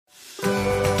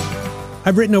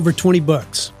I've written over 20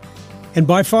 books, and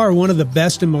by far one of the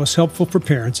best and most helpful for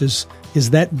parents is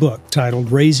that book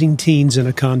titled Raising Teens in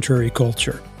a Contrary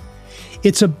Culture.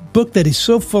 It's a book that is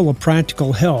so full of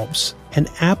practical helps and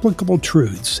applicable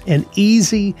truths and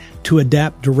easy to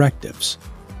adapt directives,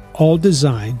 all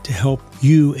designed to help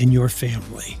you and your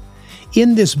family.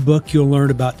 In this book, you'll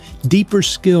learn about deeper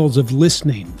skills of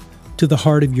listening to the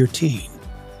heart of your teen,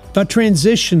 about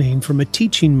transitioning from a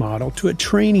teaching model to a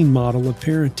training model of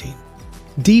parenting,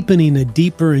 deepening a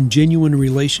deeper and genuine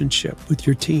relationship with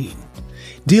your teen,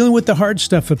 dealing with the hard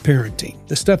stuff of parenting,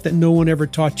 the stuff that no one ever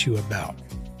taught you about.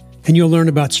 And you'll learn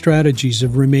about strategies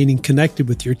of remaining connected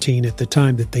with your teen at the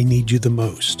time that they need you the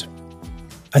most.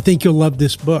 I think you'll love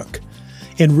this book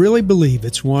and really believe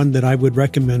it's one that I would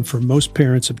recommend for most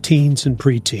parents of teens and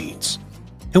preteens.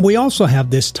 And we also have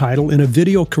this title in a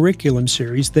video curriculum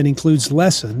series that includes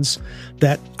lessons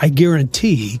that I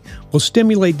guarantee will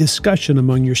stimulate discussion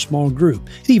among your small group.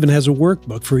 It even has a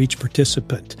workbook for each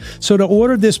participant. So to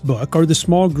order this book or the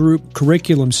small group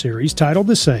curriculum series titled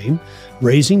the same,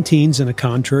 Raising Teens in a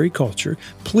Contrary Culture,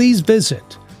 please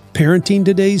visit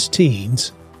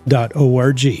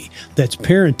parentingtodaysteens.org. That's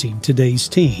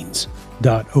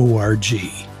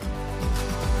parentingtodaysteens.org.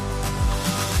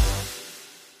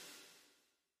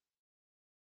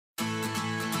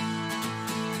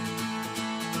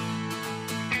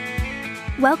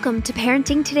 Welcome to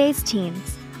Parenting Today's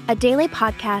Teens, a daily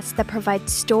podcast that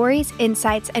provides stories,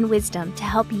 insights, and wisdom to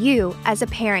help you as a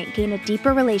parent gain a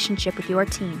deeper relationship with your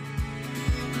teen.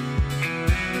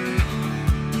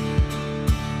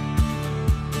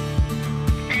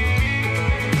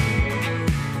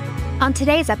 On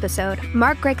today's episode,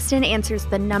 Mark Gregston answers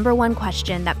the number one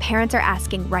question that parents are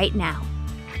asking right now.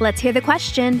 Let's hear the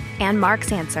question and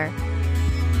Mark's answer.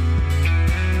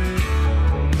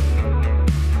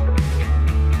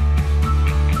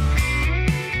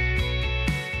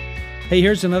 Hey,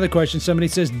 here's another question. Somebody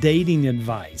says dating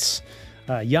advice.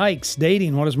 Yikes,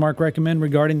 dating. What does Mark recommend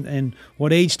regarding and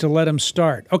what age to let them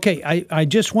start? Okay, I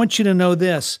just want you to know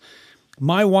this.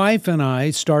 My wife and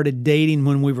I started dating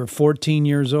when we were 14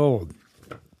 years old.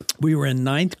 We were in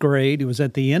ninth grade. It was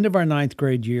at the end of our ninth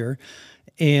grade year.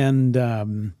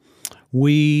 And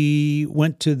we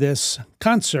went to this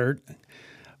concert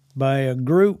by a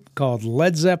group called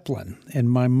Led Zeppelin, and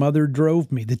my mother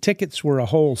drove me. The tickets were a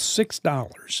whole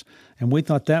 $6, and we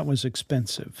thought that was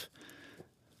expensive.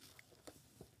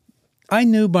 I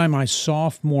knew by my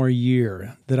sophomore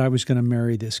year that I was going to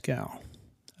marry this gal.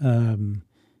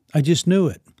 I just knew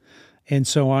it, and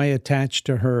so I attached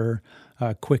to her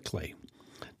quickly.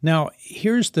 Now,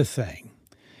 here's the thing.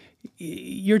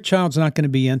 Your child's not going to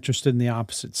be interested in the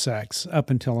opposite sex up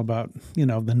until about,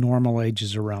 the normal age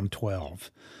is around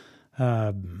 12.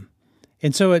 And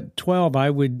so at 12,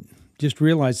 I would just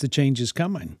realize the change is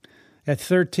coming. At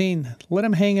 13, let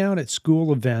them hang out at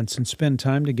school events and spend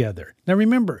time together. Now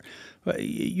remember,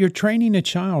 you're training a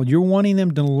child. You're wanting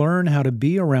them to learn how to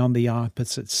be around the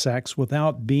opposite sex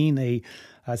without being a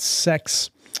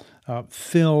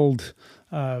sex-filled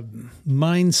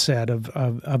mindset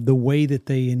of the way that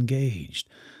they engaged.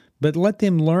 But let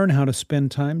them learn how to spend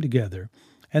time together.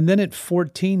 And then at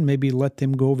 14, maybe let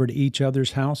them go over to each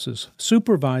other's houses,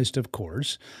 supervised, of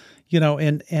course,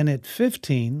 and at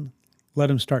 15, let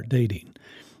them start dating.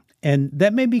 And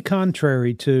that may be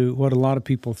contrary to what a lot of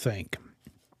people think.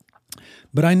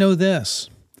 But I know this,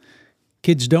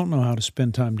 kids don't know how to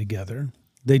spend time together.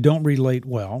 They don't relate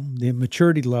well. The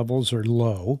maturity levels are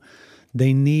low.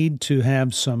 They need to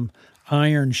have some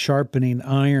iron sharpening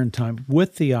iron time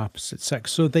with the opposite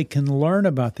sex so they can learn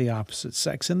about the opposite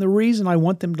sex. And the reason I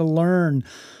want them to learn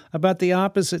about the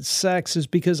opposite sex is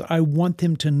because I want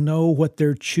them to know what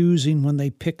they're choosing when they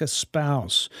pick a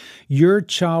spouse. Your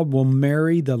child will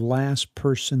marry the last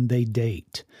person they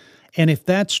date. And if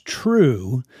that's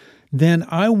true, then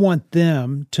I want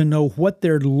them to know what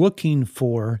they're looking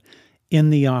for in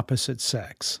the opposite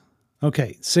sex.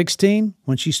 Okay, 16,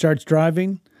 when she starts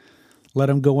driving, let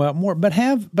them go out more, but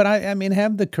have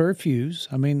the curfews.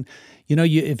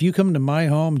 If you come to my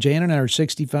home, Jan and I are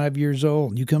 65 years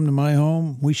old. You come to my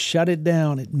home, we shut it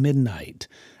down at midnight.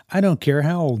 I don't care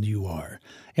how old you are.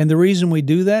 And the reason we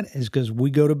do that is because we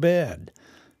go to bed.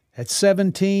 At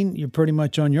 17, you're pretty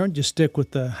much on your own. Just stick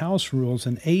with the house rules.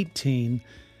 And 18,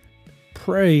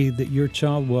 pray that your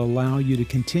child will allow you to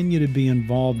continue to be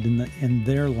involved in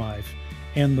their life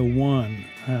and the one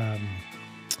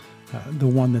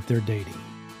that they're dating.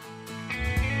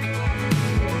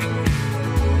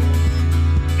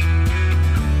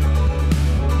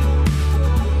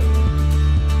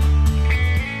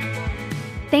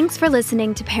 Thanks for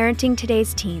listening to Parenting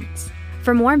Today's Teens.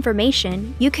 For more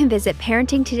information, you can visit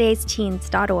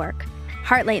parentingtodaysteens.org,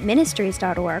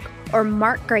 heartlightministries.org, or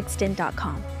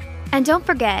markgregston.com. And don't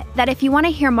forget that if you want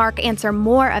to hear Mark answer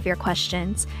more of your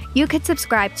questions, you could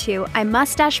subscribe to I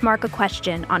Must Ask Mark a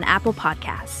Question on Apple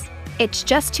Podcasts. It's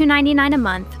just $2.99 a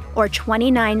month or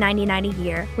 $29.99 a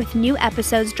year, with new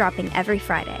episodes dropping every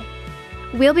Friday.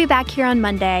 We'll be back here on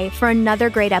Monday for another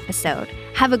great episode.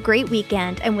 Have a great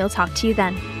weekend, and we'll talk to you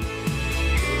then.